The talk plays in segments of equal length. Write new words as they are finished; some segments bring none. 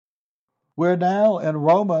We're now in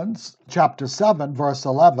Romans chapter 7, verse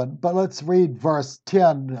 11, but let's read verse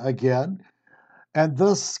 10 again. And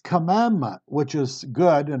this commandment, which is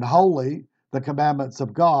good and holy, the commandments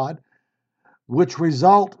of God, which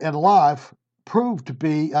result in life, proved to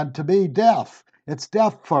be unto me death. It's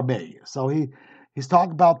death for me. So he's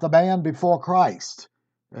talking about the man before Christ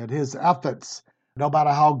and his efforts. No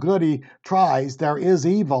matter how good he tries, there is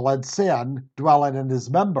evil and sin dwelling in his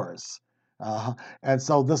members. And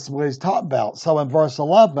so this is what he's talking about. So in verse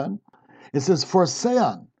 11, it says, for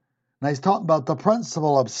sin. Now he's talking about the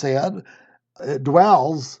principle of sin. It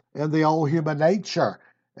dwells in the old human nature,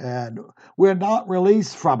 and we're not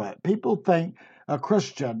released from it. People think a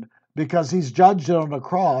Christian, because he's judged on the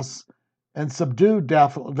cross and subdued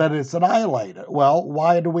death, that it's annihilated. Well,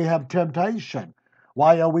 why do we have temptation?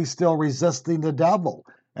 Why are we still resisting the devil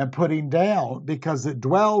and putting down? Because it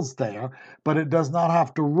dwells there, but it does not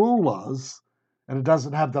have to rule us, and it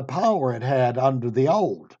doesn't have the power it had under the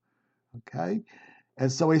old. Okay?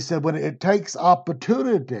 And so he said, when it takes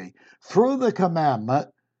opportunity through the commandment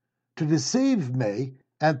to deceive me,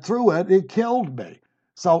 and through it killed me.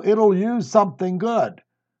 So it'll use something good,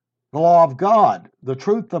 the law of God, the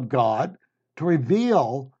truth of God, to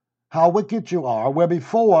reveal how wicked you are, where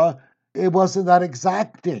before it wasn't that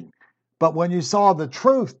exacting. But when you saw the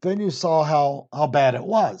truth, then you saw how bad it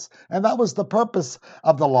was. And that was the purpose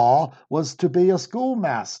of the law, was to be a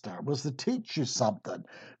schoolmaster, was to teach you something,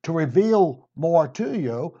 to reveal more to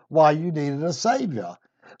you why you needed a Savior.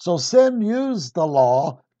 So sin used the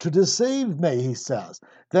law to deceive me, he says.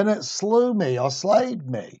 Then it slew me or slayed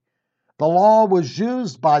me. The law was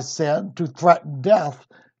used by sin to threaten death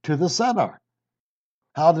to the sinner.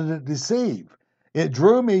 How did it deceive? It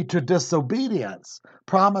drew me to disobedience,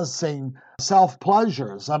 promising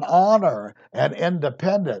self-pleasures and honor and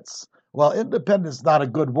independence. Well, independence is not a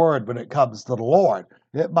good word when it comes to the Lord.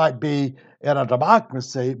 It might be in a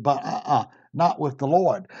democracy, but not with the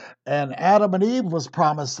Lord. And Adam and Eve was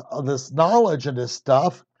promised this knowledge and this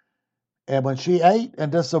stuff, and when she ate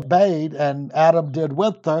and disobeyed, and Adam did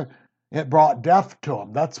with her, it brought death to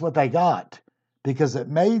them. That's what they got, because it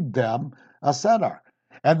made them a sinner.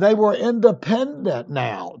 And they were independent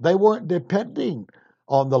now. They weren't depending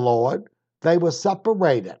on the Lord. They were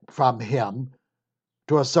separated from him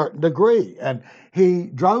to a certain degree. And he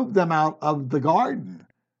drove them out of the garden.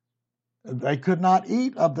 They could not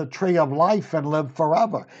eat of the tree of life and live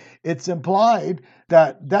forever. It's implied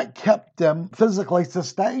that kept them physically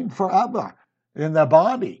sustained forever in their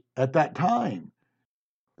body at that time.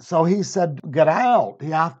 So he said, get out.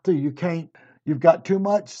 You can't, you've got too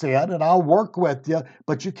much sin, and I'll work with you,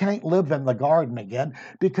 but you can't live in the garden again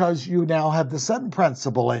because you now have the sin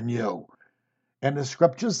principle in you. And the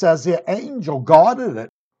scripture says the angel guarded it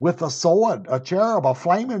with a sword, a cherub, a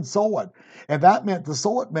flaming sword. And that meant the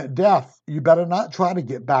sword meant death. You better not try to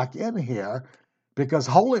get back in here, because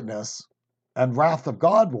holiness and wrath of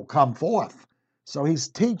God will come forth. So he's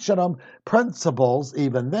teaching them principles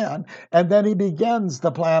even then. And then he begins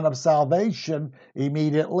the plan of salvation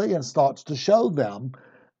immediately and starts to show them.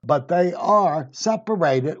 But they are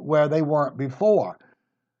separated where they weren't before.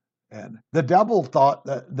 And the devil thought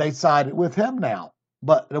that they sided with him now,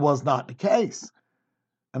 but it was not the case.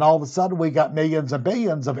 And all of a sudden, we got millions and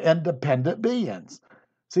billions of independent beings.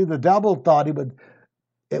 See, the devil thought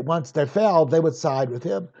once they fell, they would side with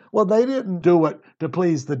him. Well, they didn't do it to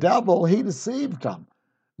please the devil. He deceived them.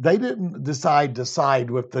 They didn't decide to side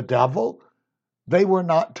with the devil. They were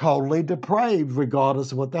not totally depraved,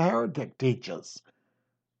 regardless of what the heretic teaches.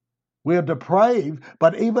 We're depraved,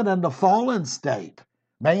 but even in the fallen state,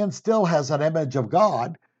 man still has an image of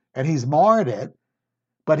God, and he's marred it,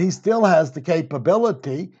 but he still has the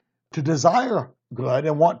capability to desire good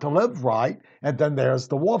and want to live right, and then there's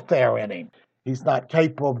the warfare in him. He's not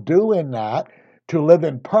capable of doing that, to live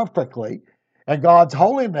in perfectly, and God's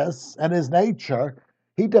holiness and his nature,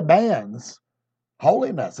 he demands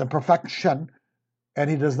holiness and perfection, and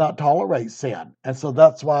he does not tolerate sin. And so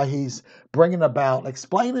that's why he's bringing about,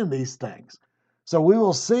 explaining these things. So we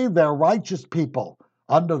will see they're righteous people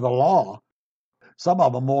under the law. Some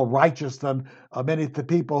of them more righteous than many of the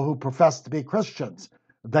people who profess to be Christians.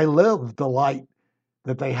 They live the light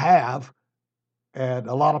that they have, and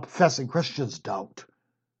a lot of professing Christians don't.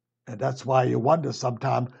 And that's why you wonder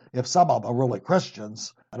sometimes if some of them are really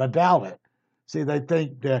Christians, and I doubt it. See, they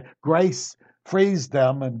think that grace frees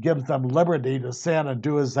them and gives them liberty to sin and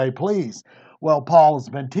do as they please. Well, Paul has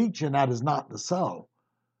been teaching that is not so.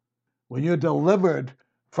 When you're delivered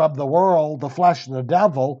from the world, the flesh, and the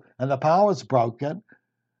devil, and the power is broken,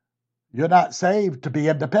 you're not saved to be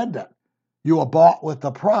independent. You were bought with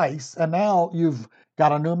a price, and now you've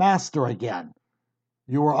got a new master again.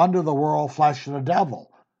 You are under the world, flesh, and the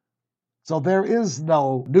devil. So there is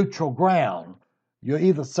no neutral ground. You're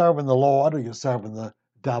either serving the Lord or you're serving the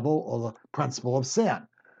devil or the principle of sin.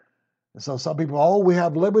 And so some people, oh, we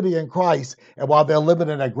have liberty in Christ, and while they're living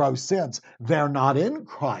in their gross sins, they're not in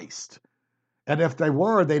Christ. And if they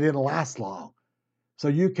were, they didn't last long. So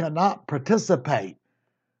you cannot participate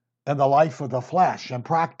in the life of the flesh and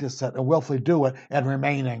practice it and willfully do it and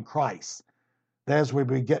remain in Christ. There's where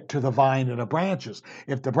we get to the vine and the branches.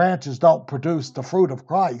 If the branches don't produce the fruit of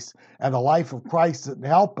Christ and the life of Christ isn't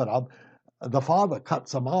helping them, the Father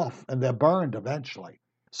cuts them off and they're burned eventually.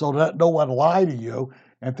 So let no one lie to you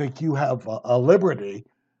and think you have a liberty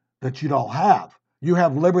that you don't have. You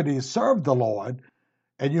have liberty to serve the Lord,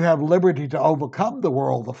 and you have liberty to overcome the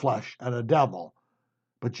world, the flesh, and the devil.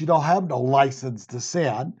 But you don't have no license to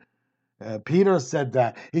sin. Peter said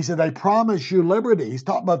that. He said, they promise you liberty. He's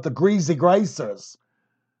talking about the greasy gracers.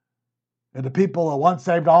 And the people that are once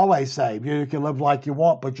saved, always saved. You can live like you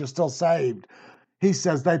want, but you're still saved. He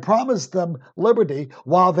says they promise them liberty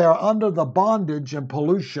while they're under the bondage and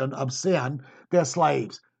pollution of sin. They're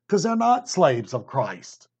slaves because they're not slaves of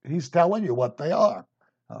Christ. He's telling you what they are.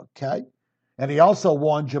 Okay? And he also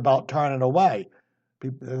warns you about turning away.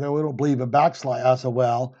 People, they don't believe in backslide. I said,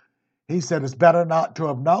 well, he said it's better not to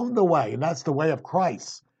have known the way, and that's the way of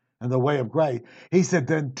Christ and the way of grace. He said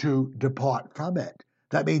than to depart from it.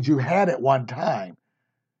 That means you had it one time.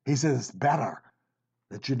 He says it's better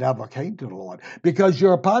that you never came to the Lord, because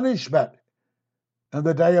your punishment in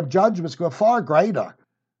the day of judgment is going to be far greater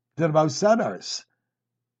than most sinners,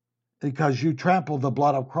 because you trampled the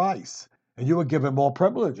blood of Christ and you were given more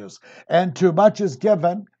privileges. And too much is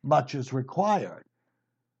given, much is required.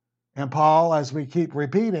 And Paul, as we keep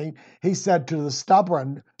repeating, he said to the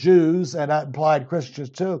stubborn Jews, and that implied Christians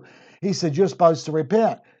too, he said, you're supposed to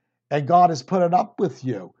repent, and God is putting up with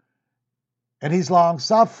you. And he's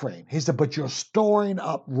long-suffering. He said, but you're storing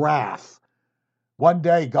up wrath. One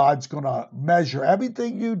day, God's going to measure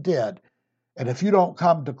everything you did. And if you don't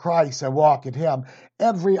come to Christ and walk in him,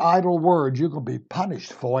 every idle word you're going to be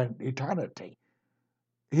punished for in eternity.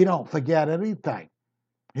 He don't forget anything.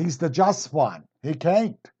 He's the just one. He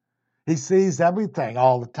can't. He sees everything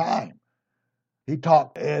all the time. He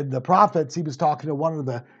talked in the prophets. He was talking to one of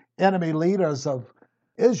the enemy leaders of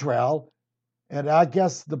Israel. And I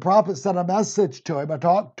guess the prophet sent a message to him. I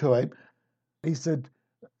talked to him. He said,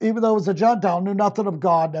 even though he was a Gentile, knew nothing of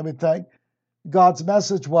God and everything, God's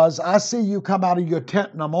message was, I see you come out of your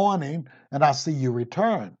tent in the morning, and I see you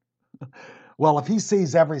return. Well, if he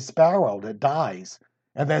sees every sparrow that dies,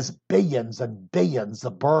 and there's billions and billions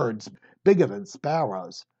of birds bigger than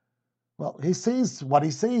sparrows, well, he sees what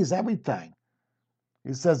he sees, everything.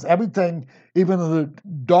 He says everything, even in the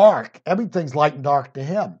dark, everything's light and dark to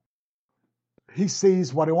him. He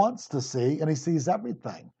sees what he wants to see, and he sees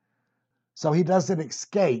everything. So he doesn't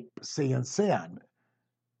escape seeing sin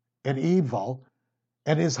and evil,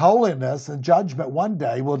 and his holiness and judgment one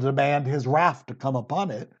day will demand his wrath to come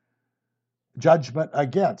upon it. Judgment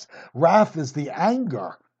against. Wrath is the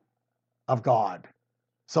anger of God.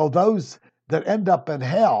 So those that end up in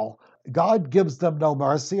hell, God gives them no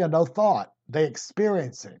mercy and no thought. They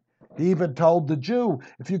experience it. He even told the Jew,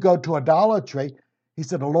 if you go to idolatry, he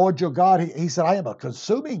said, the Lord your God, he said, I am a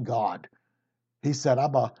consuming God. He said,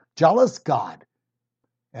 I'm a jealous God.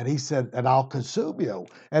 And he said, and I'll consume you.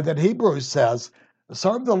 And then Hebrews says,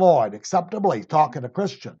 serve the Lord acceptably, talking to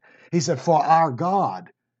Christian. He said, for our God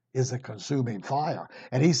is a consuming fire.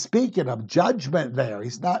 And he's speaking of judgment there.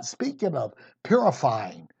 He's not speaking of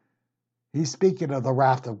purifying. He's speaking of the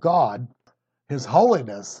wrath of God, his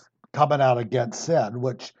holiness coming out against sin,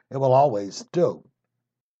 which it will always do.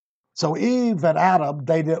 So Eve and Adam,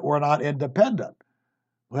 were not independent.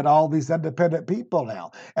 We had all these independent people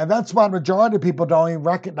now. And that's why the majority of people don't even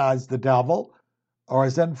recognize the devil or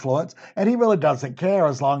his influence. And he really doesn't care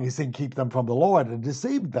as long as he can keep them from the Lord and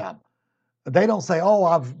deceive them. They don't say, oh,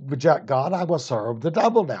 I've rejected God, I will serve the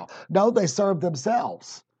devil now. No, they serve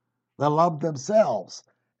themselves. They love themselves.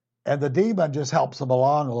 And the demon just helps them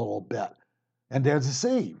along a little bit. And they're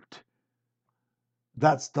deceived.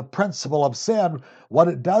 That's the principle of sin, what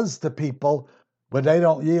it does to people when they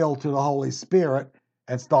don't yield to the Holy Spirit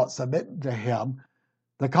and start submitting to him.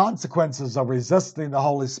 The consequences of resisting the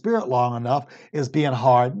Holy Spirit long enough is being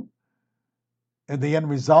hardened. And the end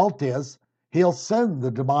result is he'll send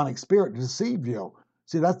the demonic spirit to deceive you.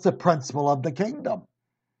 See, that's the principle of the kingdom.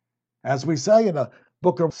 As we say in the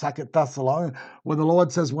book of 2 Thessalonians, when the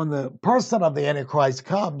Lord says when the person of the Antichrist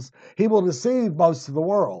comes, he will deceive most of the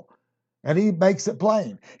world. And he makes it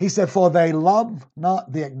plain. He said, for they love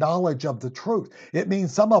not the knowledge of the truth. It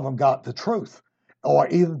means some of them got the truth. or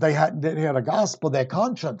either they didn't hear the gospel, their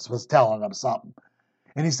conscience was telling them something.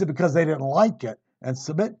 And he said, because they didn't like it and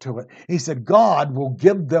submit to it, he said, God will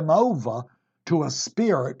give them over to a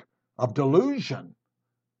spirit of delusion,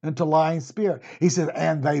 into lying spirit. He said,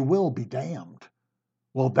 and they will be damned.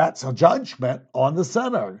 Well, that's a judgment on the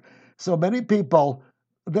sinner. So many people,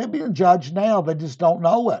 they're being judged now, they just don't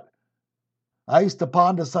know it. I used to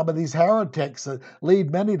ponder some of these heretics that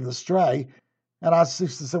lead many to astray, and I used to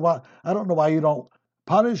say, well, I don't know why you don't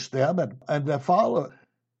punish them and they follow it.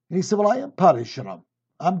 And he said, well, I am punishing them.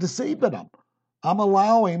 I'm deceiving them. I'm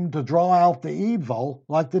allowing them to draw out the evil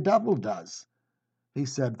like the devil does. He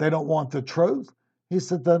said, they don't want the truth. He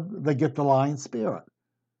said, then they get the lying spirit.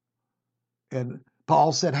 And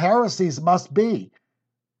Paul said, heresies must be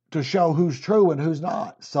to show who's true and who's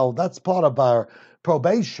not. So that's part of our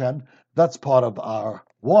probation. That's part of our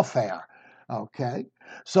warfare. Okay?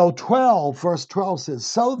 So verse 12 says,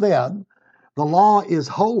 so then the law is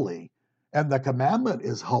holy, and the commandment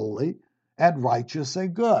is holy and righteous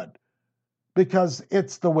and good, because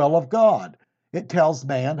it's the will of God. It tells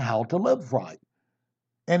man how to live right.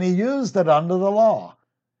 And he used it under the law.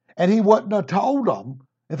 And he wouldn't have told them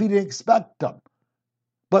if he didn't expect them.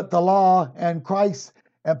 But the law and Christ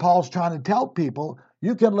and Paul's trying to tell people,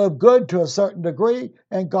 you can live good to a certain degree,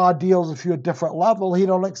 and God deals with you at a different level. He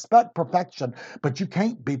don't expect perfection, but you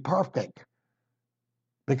can't be perfect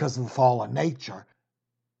because of the fallen nature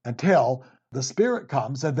until the Spirit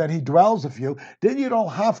comes and then he dwells with you. Then you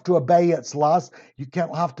don't have to obey its lust. You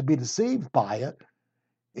can't have to be deceived by it.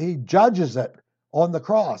 He judges it on the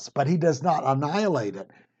cross, but he does not annihilate it.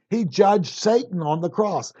 He judged Satan on the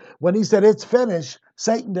cross. When he said it's finished,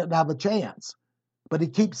 Satan didn't have a chance. But he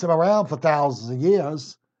keeps him around for thousands of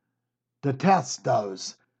years to test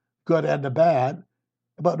those, good and the bad.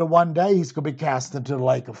 But the one day he's going to be cast into the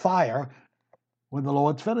lake of fire when the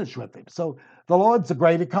Lord's finished with him. So the Lord's a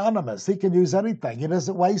great economist. He can use anything. He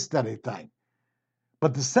doesn't waste anything.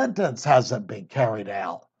 But the sentence hasn't been carried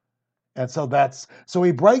out. And so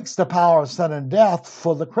he breaks the power of sin and death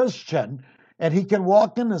for the Christian, and he can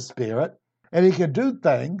walk in the Spirit, and he can do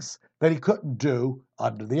things that he couldn't do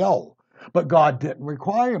under the old. But God didn't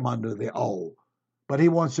require him under the old. But he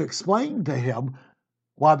wants to explain to him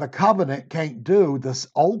why the covenant can't do this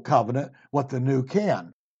old covenant what the new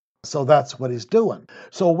can. So that's what he's doing.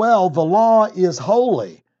 So, the law is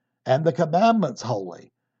holy, and the commandment's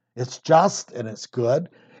holy. It's just and it's good.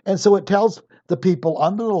 And so it tells the people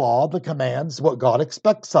under the law, the commands, what God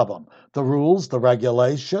expects of them, the rules, the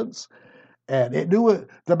regulations. And it knew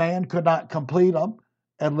the man could not complete them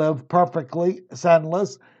and live perfectly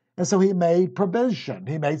sinless. And so he made provision.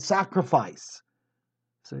 He made sacrifice.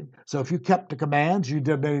 See? So if you kept the commands, you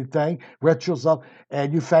did anything, rituals of,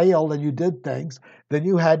 and you failed and you did things, then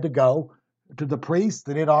you had to go to the priest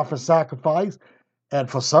and he'd offer sacrifice. And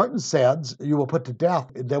for certain sins, you were put to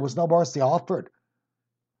death. There was no mercy offered.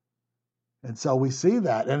 And so we see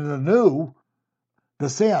that. And in the new, the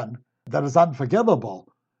sin that is unforgivable,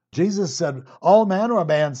 Jesus said, all manner of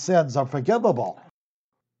man's sins are forgivable.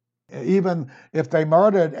 Even if they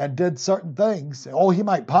murdered and did certain things, he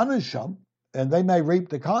might punish them, and they may reap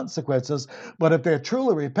the consequences, but if they're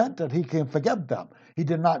truly repentant, he can forgive them. He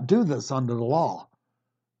did not do this under the law.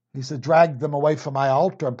 He said, drag them away from my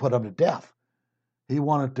altar and put them to death. He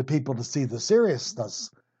wanted the people to see the seriousness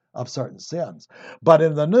of certain sins. But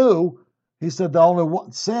in the new, he said the only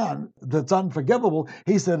one sin that's unforgivable,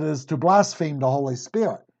 he said, is to blaspheme the Holy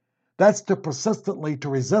Spirit. That's to persistently to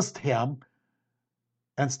resist him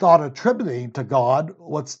and start attributing to God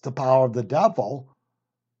what's the power of the devil.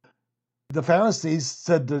 The Pharisees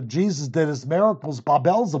said that Jesus did his miracles by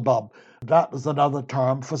Beelzebub. That was another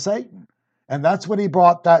term for Satan. And that's when he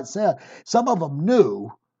brought that sin. Some of them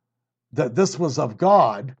knew that this was of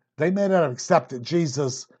God. They may not have accepted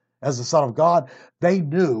Jesus as the Son of God. They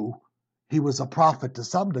knew he was a prophet to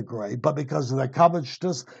some degree, but because of their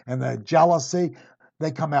covetousness and their jealousy,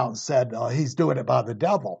 they come out and said, he's doing it by the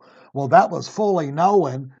devil. Well, that was fully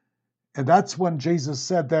known, and that's when Jesus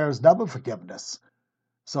said there is never forgiveness.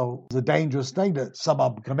 So it's a dangerous thing that some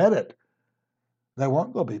of them committed. They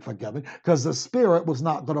weren't going to be forgiven because the Spirit was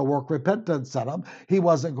not going to work repentance in them. He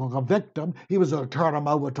wasn't going to convict them. He was going to turn them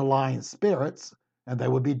over to lying spirits, and they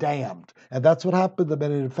would be damned. And that's what happened to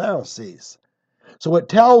many of the Pharisees. So it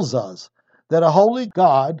tells us that a holy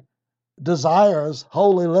God desires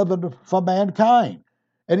holy living for mankind.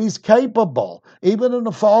 And he's capable, even in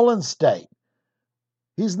a fallen state.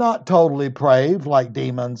 He's not totally depraved like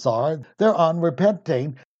demons are. They're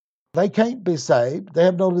unrepenting. They can't be saved. They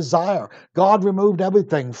have no desire. God removed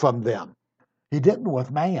everything from them. He didn't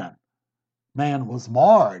with man. Man was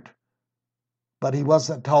marred, but he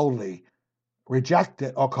wasn't totally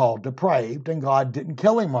rejected or called depraved, and God didn't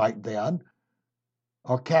kill him right then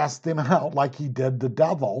or cast him out like he did the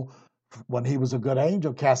devil when he was a good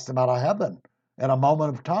angel, cast him out of heaven in a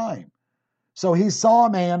moment of time. So he saw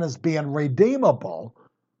man as being redeemable,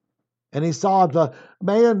 and he saw the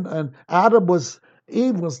man, and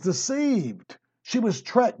Eve was deceived. She was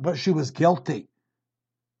tricked, but she was guilty.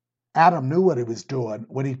 Adam knew what he was doing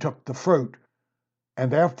when he took the fruit. And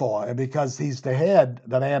therefore, and because he's the head,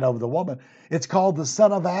 the man over the woman, it's called the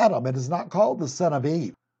son of Adam. It is not called the son of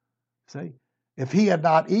Eve. See? If he had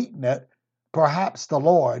not eaten it, perhaps the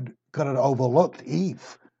Lord could have overlooked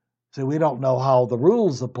Eve. See, we don't know how the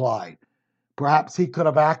rules apply. Perhaps he could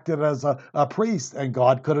have acted as a priest and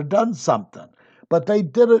God could have done something. But they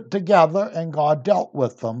did it together and God dealt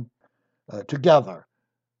with them together.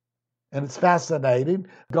 And it's fascinating.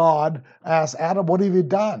 God asked Adam, what have you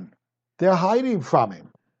done? They're hiding from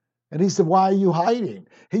him. And he said, why are you hiding?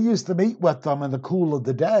 He used to meet with them in the cool of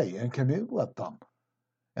the day and commune with them.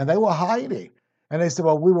 And they were hiding. And they said,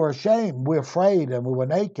 well, we were ashamed, we were afraid, and we were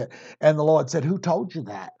naked. And the Lord said, who told you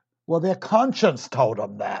that? Well, their conscience told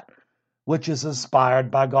them that, which is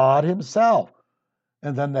inspired by God himself.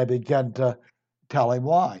 And then they began to tell him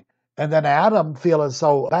why. And then Adam, feeling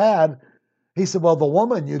so bad, he said, well, the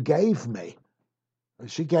woman you gave me,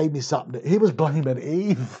 she gave me something. He was blaming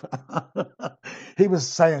Eve. He was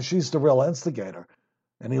saying she's the real instigator.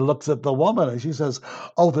 And he looks at the woman and she says,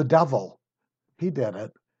 oh, the devil. He did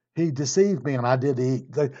it. He deceived me and I did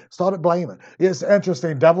eat. They started blaming. It's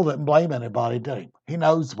interesting. Devil didn't blame anybody, did he? He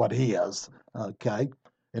knows what he is. Okay.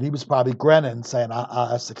 And he was probably grinning, saying,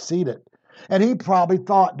 I succeeded. And he probably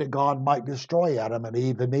thought that God might destroy Adam and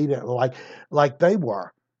Eve immediately, like they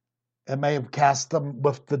were, and may have cast them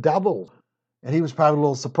with the devil. And he was probably a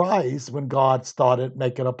little surprised when God started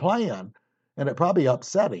making a plan, and it probably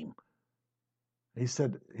upset him. He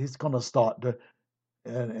said he's going to start to,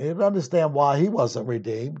 and he didn't understand why he wasn't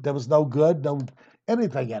redeemed. There was no good, no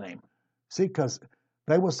anything in him. See, because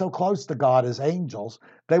they were so close to God as angels,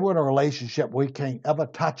 they were in a relationship we can't ever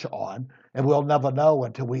touch on, and we'll never know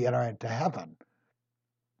until we enter into heaven.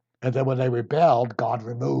 And then when they rebelled, God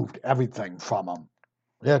removed everything from them.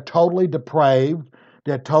 They're totally depraved.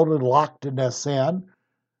 They're totally locked in their sin.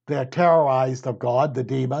 They're terrorized of God, the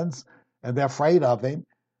demons, and they're afraid of him.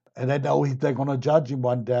 And they know they're going to judge him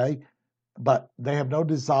one day, but they have no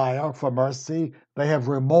desire for mercy. They have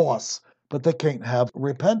remorse, but they can't have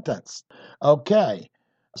repentance. Okay,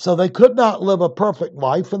 so they could not live a perfect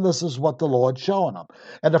life, and this is what the Lord's showing them.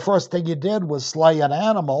 And the first thing he did was slay an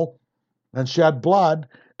animal and shed blood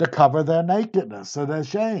to cover their nakedness and their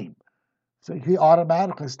shame. So he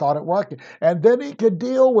automatically started working. And then he could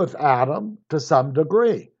deal with Adam to some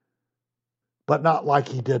degree, but not like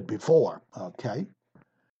he did before. Okay?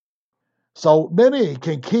 So many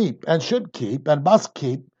can keep and should keep and must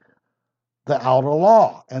keep the outer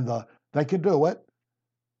law. And they can do it.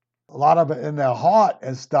 A lot of it in their heart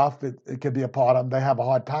and stuff, it could be a part of them they have a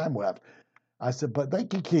hard time with. I said, but they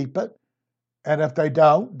can keep it. And if they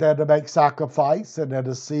don't, they're to make sacrifice and they're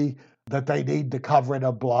to see that they need the covering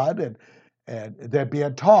of blood, and they're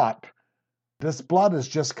being taught this blood is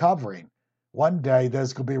just covering. One day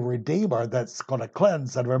there's going to be a Redeemer that's going to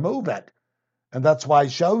cleanse and remove it. And that's why he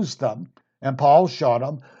shows them, and Paul showed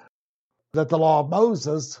them, that the law of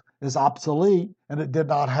Moses is obsolete and it did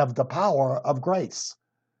not have the power of grace.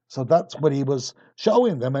 So that's what he was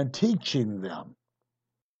showing them and teaching them.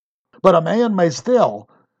 But a man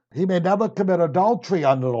he may never commit adultery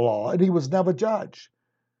under the law, and he was never judged.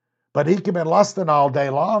 But he could be lusting all day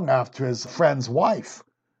long after his friend's wife.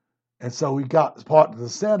 And so he got part of the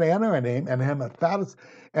sin entering him, and him at that,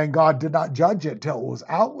 and God did not judge it till it was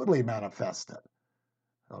outwardly manifested.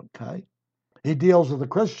 Okay? He deals with the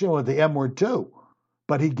Christian with the inward too,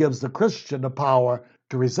 but he gives the Christian the power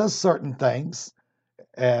to resist certain things,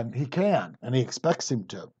 and he can, and he expects him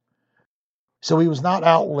to. So he was not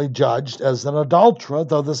outwardly judged as an adulterer,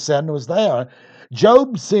 though the sin was there.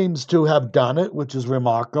 Job seems to have done it, which is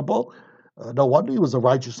remarkable. No wonder he was a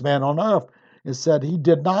righteous man on earth. It said he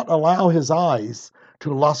did not allow his eyes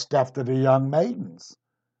to lust after the young maidens.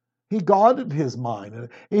 He guarded his mind, and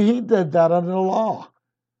he did that under the law.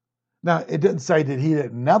 Now, it didn't say that he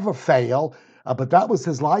didn't never fail, but that was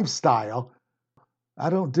his lifestyle. I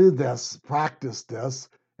don't do this, practice this.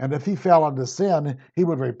 And if he fell into sin, he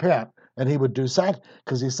would repent, and he would do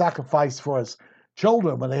because he sacrificed for his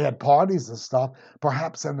children when they had parties and stuff.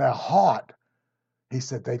 Perhaps in their heart, he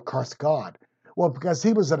said they've cursed God. Well, because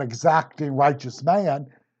he was an exacting, righteous man,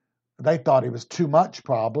 they thought he was too much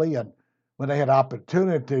probably. And when they had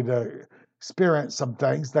opportunity to experience some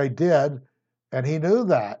things, they did. And he knew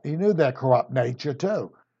that. He knew their corrupt nature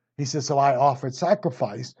too. He says, so I offered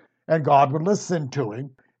sacrifice, and God would listen to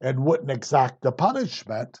him and wouldn't exact the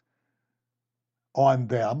punishment on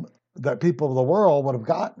them that people of the world would have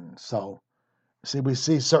gotten. So, see, we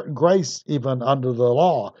see certain grace even under the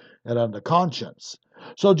law and under conscience.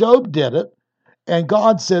 So Job did it, and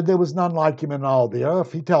God said there was none like him in all the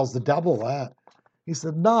earth. He tells the devil that. He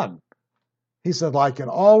said, none. He said, like in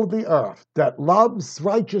all the earth, that loves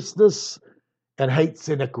righteousness and hates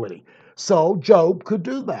iniquity. So Job could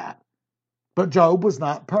do that. But Job was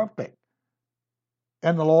not perfect.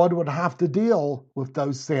 And the Lord would have to deal with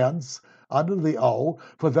those sins under the old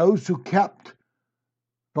for those who kept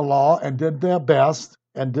the law and did their best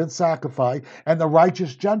and did sacrifice, and the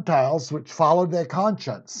righteous Gentiles which followed their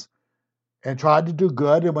conscience and tried to do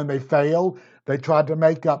good, and when they failed, they tried to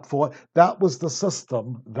make up for it. That was the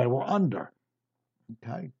system they were under.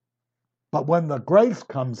 Okay? But when the grace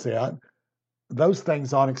comes in, those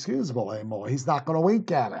things aren't excusable anymore. He's not going to wink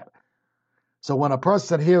at it. So when a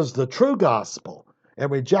person hears the true gospel and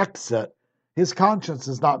rejects it, his conscience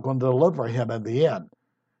is not going to deliver him in the end.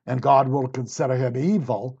 And God will consider him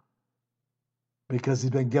evil because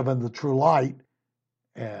he's been given the true light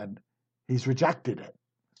and he's rejected it.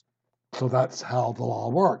 So that's how the law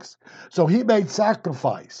works. So he made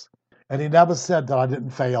sacrifice, and he never said that I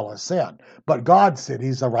didn't fail or sin. But God said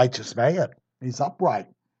he's a righteous man. He's upright.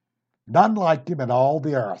 None like him in all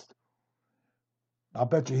the earth. I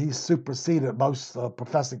bet you he superseded most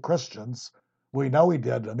professing Christians. We know he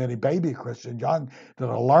did, many baby Christians, young that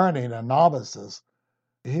are learning and novices.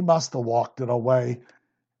 He must have walked in a way,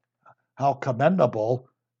 how commendable,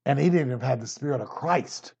 and he didn't even have the Spirit of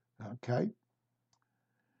Christ. Okay?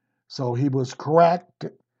 So he was correct,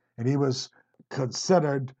 and he was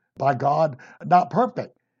considered by God not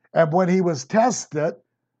perfect. And when he was tested,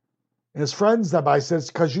 his friends somebody says,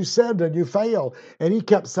 because you sinned and you failed. And he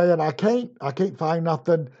kept saying, I can't find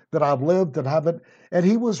nothing that I've lived and haven't. And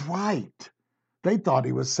he was right. They thought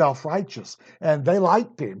he was self-righteous, and they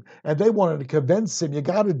liked him, and they wanted to convince him, you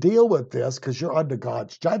got to deal with this because you're under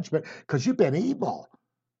God's judgment because you've been evil.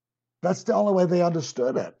 That's the only way they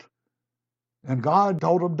understood it. And God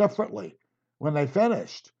told them differently when they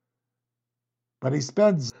finished. But he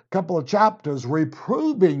spends a couple of chapters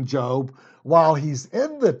reproving Job while he's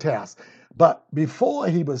in the test. But before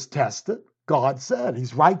he was tested, God said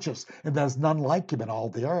he's righteous and there's none like him in all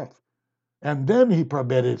the earth. And then he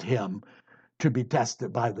permitted him to be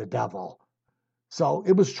tested by the devil. So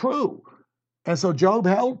it was true. And so Job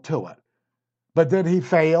held to it. But then he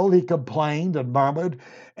failed, he complained and murmured,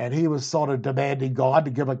 and he was sort of demanding God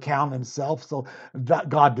to give account himself. So that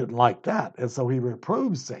God didn't like that. And so he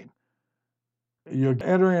reproves him. You're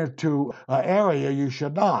entering into an area you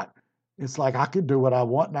should not. It's like I can do what I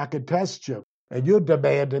want and I can test you. And you're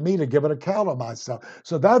demanding me to give an account of myself.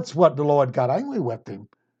 So that's what the Lord got angry with him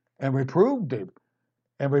and reproved him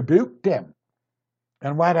and rebuked him.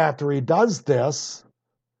 And right after he does this,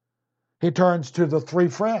 he turns to the three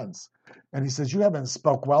friends. And he says, you haven't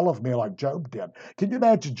spoke well of me like Job did. Can you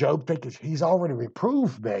imagine Job thinking, he's already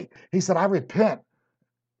reproved me? He said, I repent.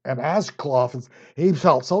 And Ashclough, he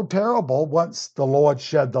felt so terrible once the Lord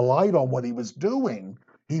shed the light on what he was doing.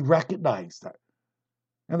 He recognized it.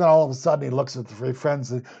 And then all of a sudden he looks at the three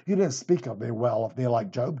friends and you didn't speak of me well of me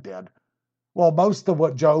like Job did. Well, most of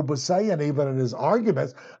what Job was saying, even in his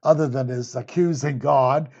arguments, other than his accusing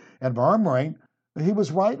God and murmuring, he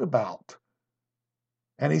was right about.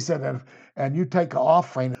 And he said, and you take an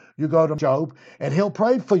offering, you go to Job, and he'll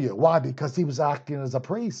pray for you. Why? Because he was acting as a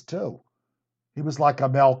priest, too. He was like a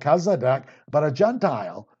Melchizedek, but a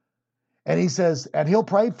Gentile. And he says, and he'll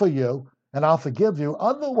pray for you, and I'll forgive you.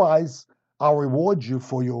 Otherwise, I'll reward you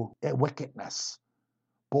for your wickedness.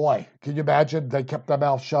 Boy, can you imagine? They kept their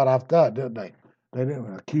mouth shut after that, didn't they? They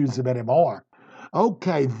didn't accuse him anymore.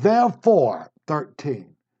 Okay, therefore,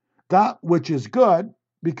 13, that which is good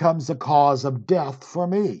becomes a cause of death for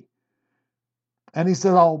me. And he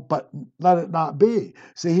said, oh, but let it not be.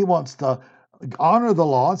 See, he wants to honor the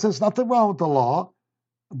law and says nothing wrong with the law,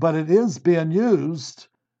 but it is being used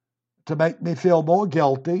to make me feel more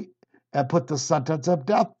guilty and put the sentence of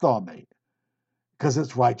death on me because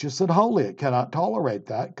it's righteous and holy. It cannot tolerate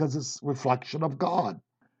that because it's reflection of God.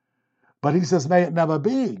 But he says, may it never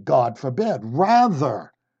be, God forbid.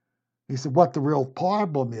 Rather, he said, what the real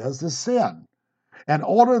problem is sin. In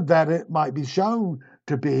order that it might be shown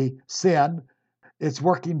to be sin, it's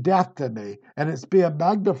working death in me, and it's being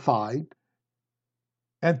magnified,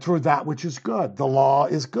 and through that which is good. The law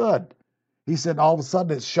is good. He said, all of a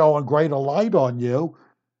sudden, it's showing greater light on you,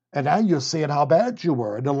 and now you're seeing how bad you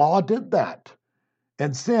were, and the law did that.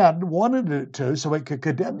 And sin wanted it to, so it could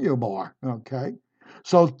condemn you more, okay?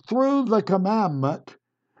 So through the commandment,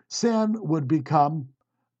 sin would become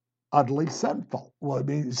utterly sinful. Well, I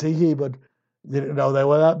mean, see, he didn't know they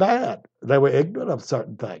were that bad. They were ignorant of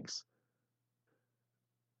certain things.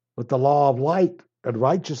 But the law of light and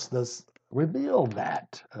righteousness revealed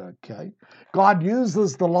that. Okay. God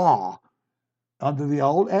uses the law under the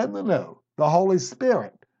old and the new. The Holy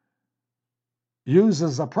Spirit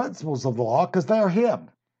uses the principles of the law because they're Him.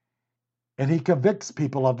 And He convicts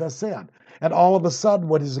people of their sin. And all of a sudden,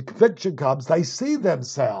 when His conviction comes, they see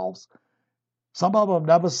themselves. Some of them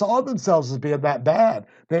never saw themselves as being that bad.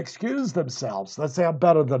 They excuse themselves. They say, I'm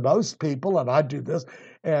better than most people, and I do this.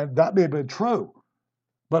 And that may have been true.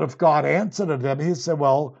 But if God answered to them, He said,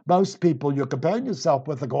 well, most people you're comparing yourself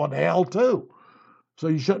with are going to hell too. So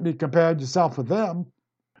you shouldn't be comparing yourself with them.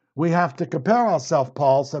 We have to compare ourselves,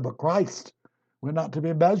 Paul said, with Christ. We're not to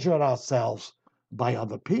be measuring ourselves by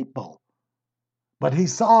other people. But he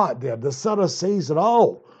saw it then. The sinner sees it.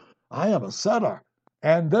 Oh, I am a sinner.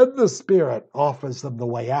 And then the Spirit offers them the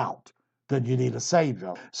way out. Then you need a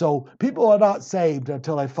Savior. So people are not saved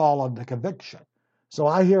until they fall under conviction. So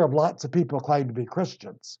I hear of lots of people claim to be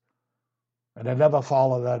Christians, and they never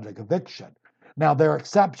fall under conviction. Now, there are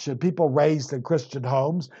exceptions. People raised in Christian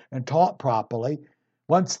homes and taught properly,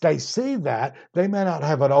 once they see that, they may not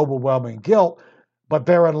have an overwhelming guilt, but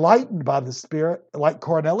they're enlightened by the Spirit, like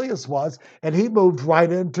Cornelius was, and he moved right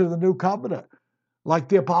into the new covenant, like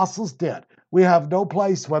the apostles did. We have no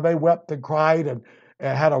place where they wept and cried and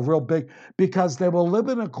had a real big, because they were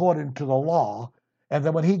living according to the law, and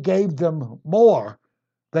then when he gave them more,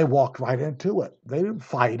 they walked right into it. They didn't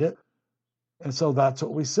fight it. And so that's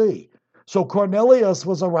what we see. So Cornelius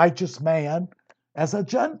was a righteous man as a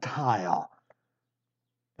Gentile.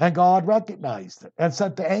 And God recognized it and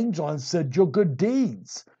sent the angel and said, your good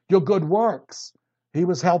deeds, your good works. He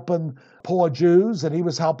was helping poor Jews and he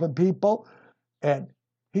was helping people. And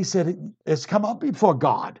he said, it's come up before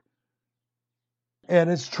God. And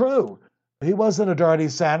it's true. He wasn't a dirty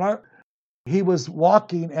sinner. He was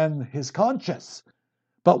walking in his conscience.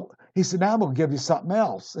 But he said, now I'm going to give you something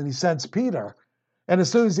else. And he sends Peter. And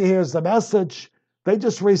as soon as he hears the message, they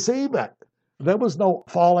just receive it. There was no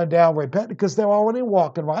falling down repenting because they're already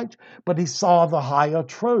walking right. But he saw the higher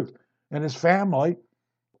truth. And his family,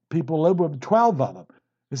 people lived with 12 of them.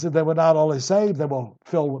 He said they were not only saved, they were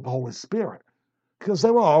filled with the Holy Spirit because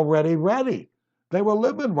they were already ready. They were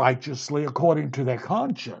living righteously according to their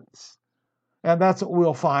conscience. And that's what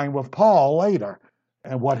we'll find with Paul later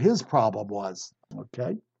and what his problem was.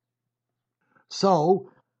 Okay?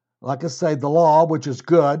 So, like I say, the law, which is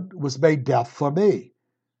good, was made deaf for me.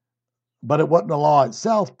 But it wasn't the law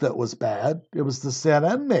itself that was bad. It was the sin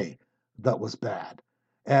in me that was bad.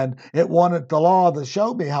 And it wanted the law to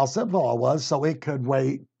show me how sinful I was so it could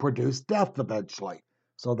produce death eventually.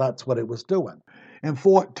 So that's what it was doing. In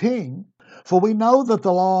 14, for we know that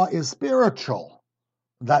the law is spiritual.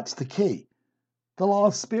 That's the key. The law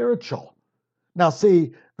is spiritual. Now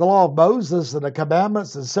see, the law of Moses and the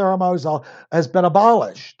commandments and ceremonies has been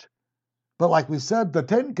abolished. But like we said, the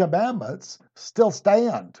 10 commandments still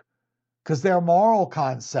stand because they're moral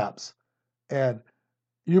concepts. And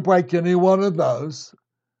you break any one of those,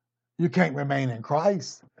 you can't remain in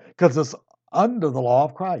Christ because it's under the law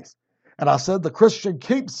of Christ. And I said the Christian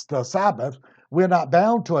keeps the Sabbath. We're not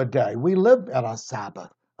bound to a day. We live in a Sabbath,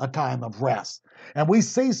 a time of rest. And we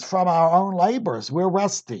cease from our own labors. We're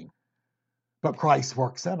resting. But Christ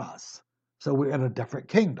works in us. So we're in a different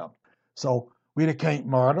kingdom. So we can't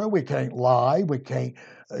murder. We can't lie. We can't.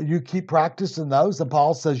 You keep practicing those. And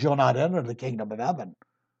Paul says you'll not enter the kingdom of heaven.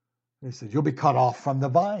 He says you'll be cut off from the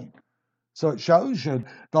vine. So it shows you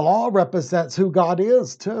the law represents who God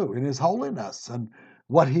is too, in his holiness and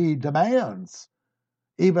what he demands,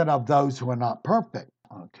 even of those who are not perfect.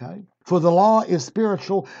 Okay? For the law is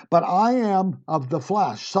spiritual, but I am of the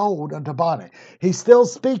flesh, sold unto bondage. He's still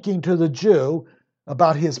speaking to the Jew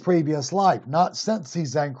about his previous life, not since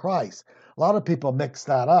he's in Christ. A lot of people mix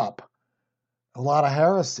that up. A lot of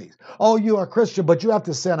heresies. Oh, you are a Christian, but you have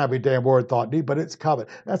to sin every day in word, thought, deed, but it's covered.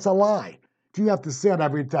 That's a lie. If you have to sin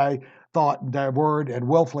every day, thought, and word, and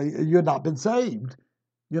willfully, you've not been saved.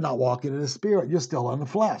 You're not walking in the Spirit. You're still in the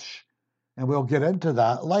flesh. And we'll get into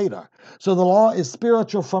that later. So the law is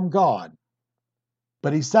spiritual from God.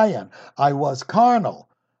 But he's saying, I was carnal.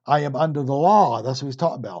 I am under the law. That's what he's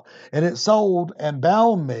talking about. And it sold and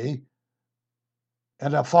bound me,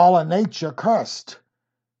 and a fallen nature cursed.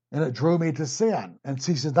 And it drew me to sin. And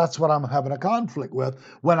he says, that's what I'm having a conflict with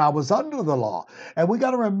when I was under the law. And we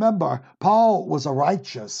got to remember, Paul was a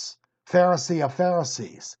righteous Pharisee of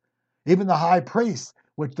Pharisees. Even the high priest,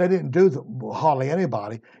 which they didn't do hardly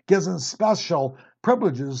anybody, gives them special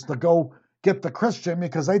privileges to go get the Christian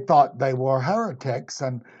because they thought they were heretics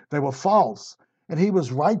and they were false. And he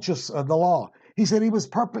was righteous in the law. He said he was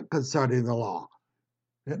perfect concerning the law.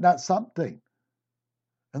 Isn't that something?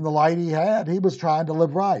 And the light he had, he was trying to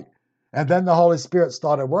live right. And then the Holy Spirit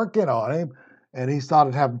started working on him, and he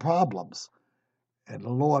started having problems. And the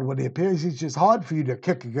Lord, when he appears, it's just hard for you to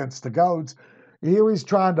kick against the goads. Here he's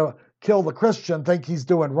trying to kill the Christian, think he's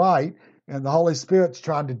doing right, and the Holy Spirit's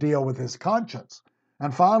trying to deal with his conscience.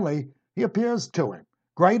 And finally, he appears to him,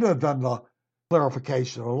 greater than the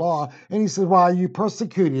clarification of the law. And he says, why are you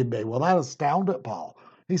persecuting me? Well, that astounded Paul.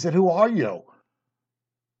 He said, who are you?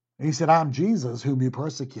 And he said, I'm Jesus, whom you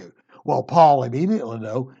persecute. Well, Paul immediately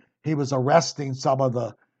knew he was arresting some of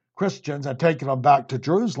the Christians and taking them back to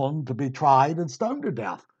Jerusalem to be tried and stoned to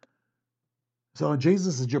death. So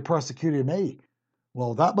Jesus said, you're persecuting me.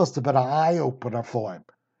 Well, that must have been an eye-opener for him.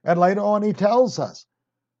 And later on, he tells us.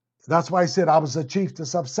 That's why he said, I was the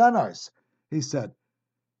chiefest of sinners. He said,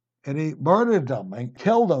 and he murdered them and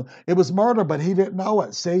killed them. It was murder, but he didn't know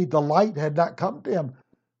it. See, the light had not come to him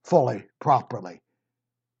fully, properly.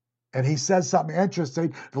 And he says something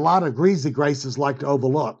interesting. A lot of greasy graces like to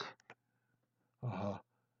overlook.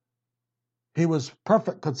 He was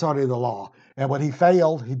perfect concerning the law. And when he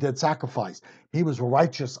failed, he did sacrifice. He was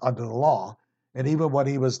righteous under the law. And even when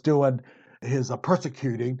he was doing his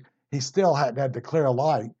persecuting, he still hadn't had the clear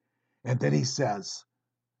light. And then he says,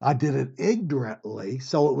 I did it ignorantly.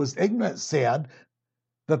 So it was ignorant sin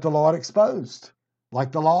that the Lord exposed,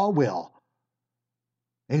 like the law will.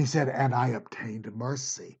 And he said, and I obtained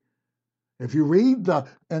mercy. If you read the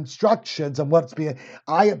instructions and what's being,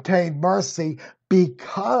 I obtained mercy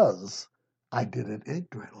because I did it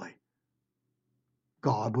ignorantly.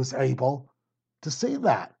 God was able to see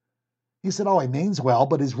that. He said, oh, he means well,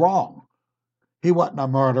 but he's wrong. He wasn't a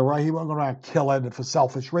murderer. He wasn't going to kill it for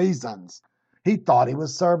selfish reasons. He thought he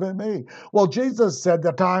was serving me. Well, Jesus said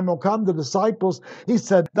the time will come, the disciples, he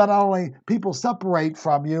said, not only people separate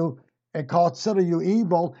from you and consider you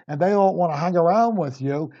evil, and they don't want to hang around with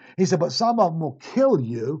you. He said, but some of them will kill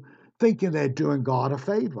you, thinking they're doing God a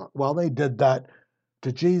favor. Well, they did that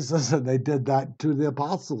to Jesus, and they did that to the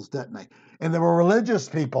apostles, didn't they? And there were religious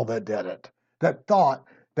people that did it, that thought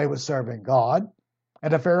they were serving God.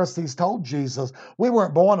 And the Pharisees told Jesus, we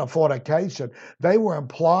weren't born of fornication. They were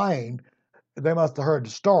implying, they must have heard the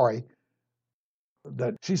story,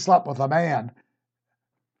 that she slept with a man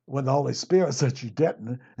when the Holy Spirit said she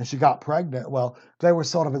didn't, and she got pregnant. Well, they were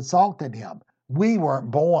sort of insulting him. We weren't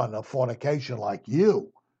born of fornication like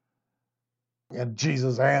you. And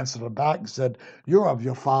Jesus answered them back and said, you're of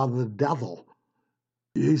your father, the devil.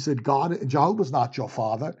 He said, God, Jehovah's not your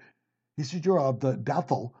father. He said, you're of the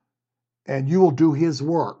devil, and you will do his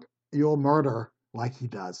work. You'll murder like he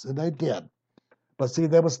does. And they did. But see,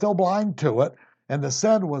 they were still blind to it, and the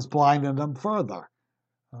sin was blinding them further.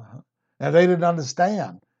 And they didn't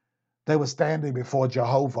understand. They were standing before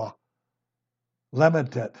Jehovah,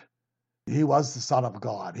 limited. He was the Son of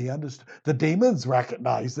God. He understood. The demons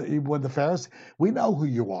recognized that when the Pharisees, we know who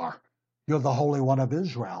you are. You're the Holy One of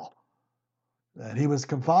Israel. And he was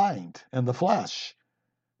confined in the flesh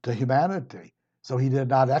to humanity. So he did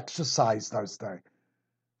not exercise those things.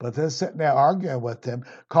 But they're sitting there arguing with him,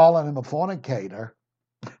 calling him a fornicator.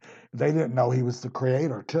 They didn't know he was the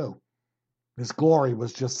creator, too. His glory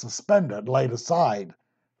was just suspended, laid aside.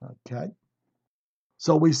 Okay?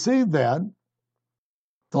 So we see then,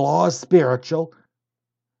 the law is spiritual,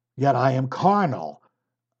 yet I am carnal.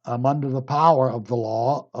 I'm under the power of the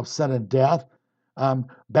law of sin and death. I'm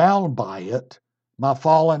bound by it. My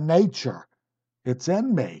fallen nature, it's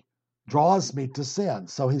in me, draws me to sin.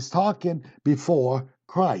 So he's talking before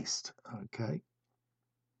Christ. Okay?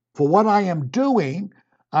 For what I am doing,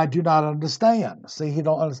 I do not understand. See, he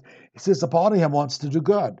says a part of him wants to do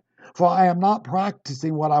good. For I am not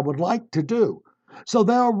practicing what I would like to do. So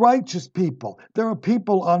there are righteous people. There are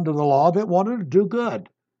people under the law that wanted to do good.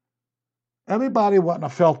 Everybody wasn't a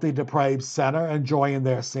filthy, depraved sinner enjoying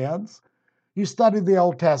their sins. You study the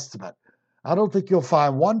Old Testament. I don't think you'll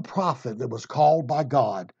find one prophet that was called by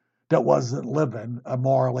God that wasn't living a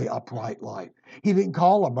morally upright life. He didn't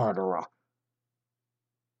call a murderer.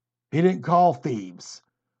 He didn't call thieves.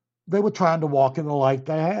 They were trying to walk in the light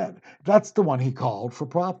they had. That's the one he called for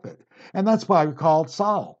prophet. And that's why he called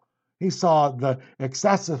Saul. He saw the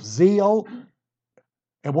excessive zeal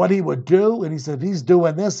and what he would do. And he said, he's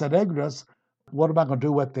doing this in ignorance. What am I going to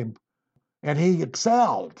do with him? And he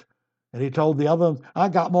excelled. And he told the others, I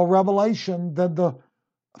got more revelation than the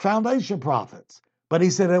foundation prophets. But he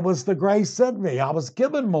said, it was the grace in me. I was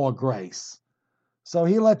given more grace. So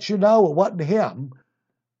he let you know it wasn't him,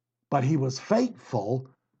 but he was faithful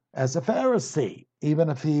as a Pharisee. even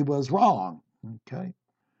if he was wrong. Okay.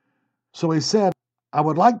 So he said, I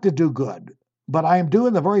would like to do good, but I am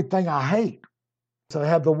doing the very thing I hate. So I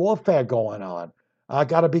have the warfare going on. I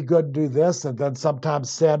got to be good and do this. And then sometimes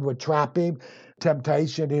sin would trap him.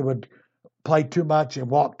 Temptation, he would play too much and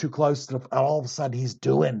walk too close to, and all of a sudden he's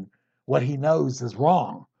doing what he knows is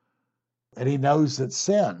wrong. And he knows that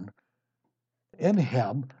sin in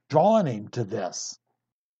him, drawing him to this.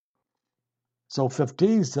 So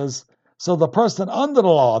 15 says, so the person under the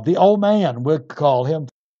law, the old man, we call him,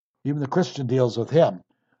 even the Christian deals with him.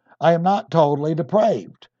 I am not totally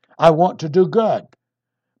depraved. I want to do good,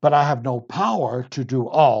 but I have no power to do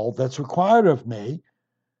all that's required of me,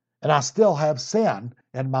 and I still have sin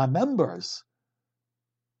in my members.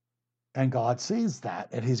 And God sees that,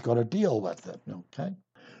 and he's going to deal with it. Okay.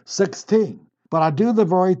 16. But I do the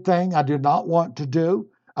very thing I do not want to do.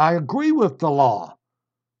 I agree with the law.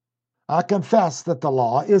 I confess that the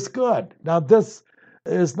law is good. Now, this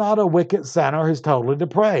is not a wicked sinner who's totally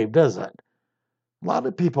depraved, is it? A lot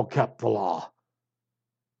of people kept the law.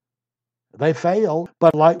 They failed,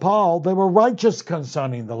 but like Paul, they were righteous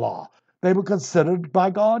concerning the law. They were considered by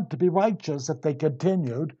God to be righteous if they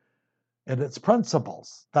continued in its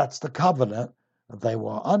principles. That's the covenant they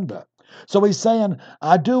were under. So he's saying,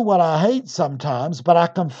 I do what I hate sometimes, but I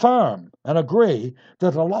confirm and agree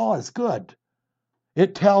that the law is good.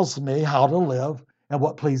 It tells me how to live and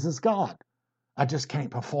what pleases God. I just can't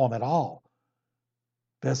perform it all.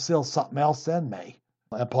 There's still something else in me,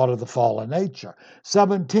 a part of the fallen nature.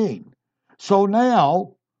 17. So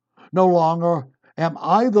now, no longer am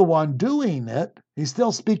I the one doing it. He's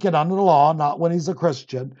still speaking under the law, not when he's a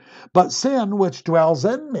Christian, but sin which dwells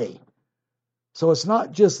in me. So it's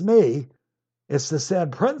not just me, it's the sin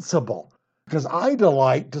principle, because I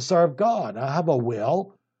delight to serve God. I have a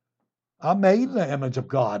will. I'm made in the image of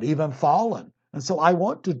God, even fallen. And so I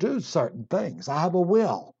want to do certain things. I have a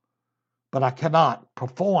will, but I cannot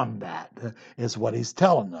perform that, is what he's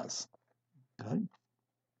telling us. Okay?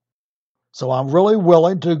 So I'm really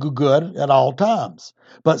willing to do good at all times.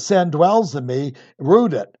 But sin dwells in me,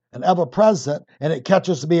 rooted and ever present, and it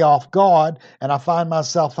catches me off guard, and I find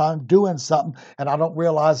myself I'm doing something, and I don't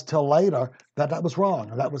realize till later that that was wrong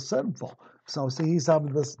and that was sinful. So see, he's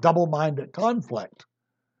having this double-minded conflict.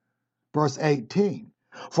 Verse 18,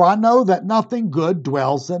 for I know that nothing good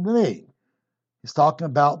dwells in me. He's talking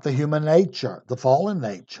about the human nature, the fallen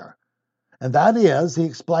nature. And that is, he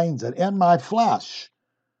explains it, in my flesh,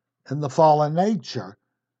 in the fallen nature,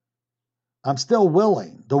 I'm still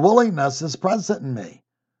willing. The willingness is present in me.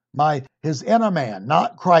 His inner man,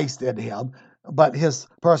 not Christ in him, but his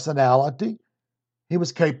personality. He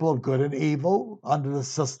was capable of good and evil under the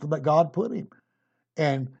system that God put him.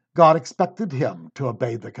 And God expected him to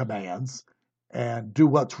obey the commands and do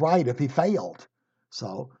what's right if he failed.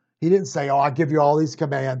 So he didn't say, oh, I give you all these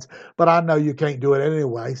commands, but I know you can't do it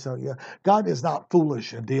anyway. So yeah, God is not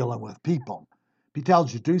foolish in dealing with people. If he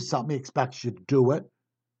tells you to do something, he expects you to do it.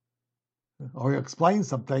 Or he explains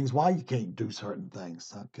some things why you can't do certain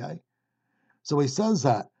things. Okay? So he says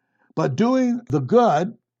that. But doing the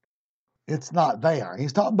good, it's not there.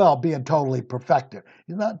 He's talking about being totally perfected.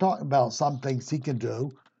 He's not talking about some things he can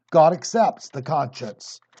do. God accepts the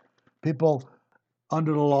conscience. People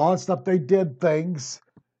under the law and stuff, they did things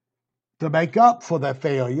to make up for their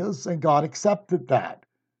failures, and God accepted that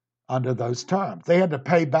under those terms. They had to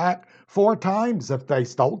pay back 4 times if they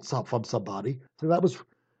stole something from somebody. So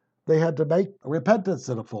they had to make repentance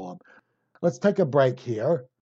in a form. Let's take a break here.